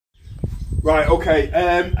Right, okay,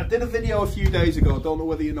 I did a video a few days ago, I don't know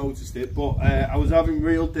whether you noticed it, but I was having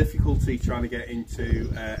real difficulty trying to get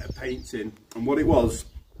into a painting, and what it was,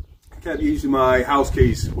 I kept using my house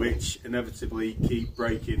keys, which inevitably keep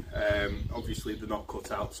breaking. Obviously they're not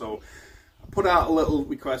cut out, so I put out a little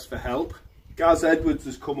request for help. Gaz Edwards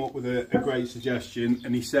has come up with a great suggestion,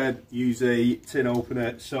 and he said use a tin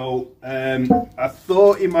opener. So I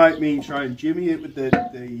thought he might mean try and jimmy it with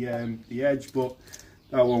the edge, but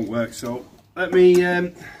that won't work. So let me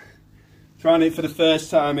try it for the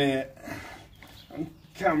first time here on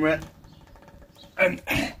camera. And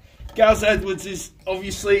Gaz Edwards is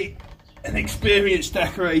obviously an experienced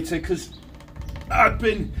decorator, because I've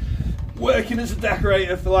been working as a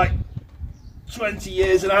decorator for like 20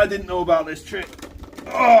 years and I didn't know about this trick.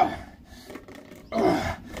 Oh,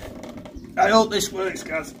 I hope this works,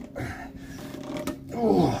 guys.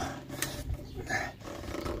 Oh,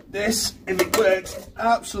 this, if it works,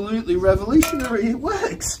 absolutely revolutionary. It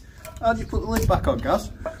works. How do you put the lid back on,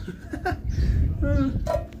 Gaz?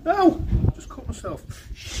 No, just cut myself.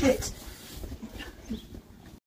 Shit.